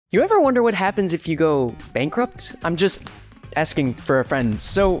You ever wonder what happens if you go bankrupt? I'm just asking for a friend.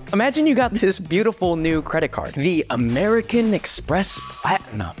 So imagine you got this beautiful new credit card, the American Express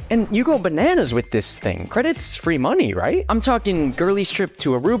Platinum, and you go bananas with this thing. Credit's free money, right? I'm talking girly trip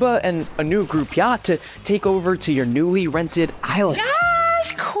to Aruba and a new group yacht to take over to your newly rented island.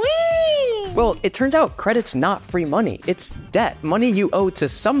 Yes, queen! Well, it turns out credit's not free money. It's debt, money you owe to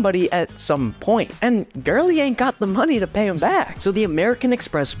somebody at some point. And girly ain't got the money to pay him back. So the American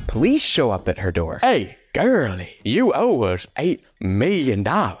Express police show up at her door. Hey, girly, you owe us $8 million.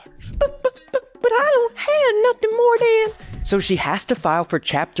 But I don't have nothing more than... So she has to file for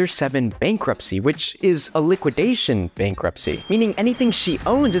Chapter 7 bankruptcy, which is a liquidation bankruptcy, meaning anything she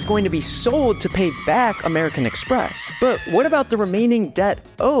owns is going to be sold to pay back American Express. But what about the remaining debt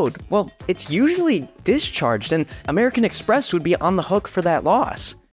owed? Well, it's usually discharged, and American Express would be on the hook for that loss.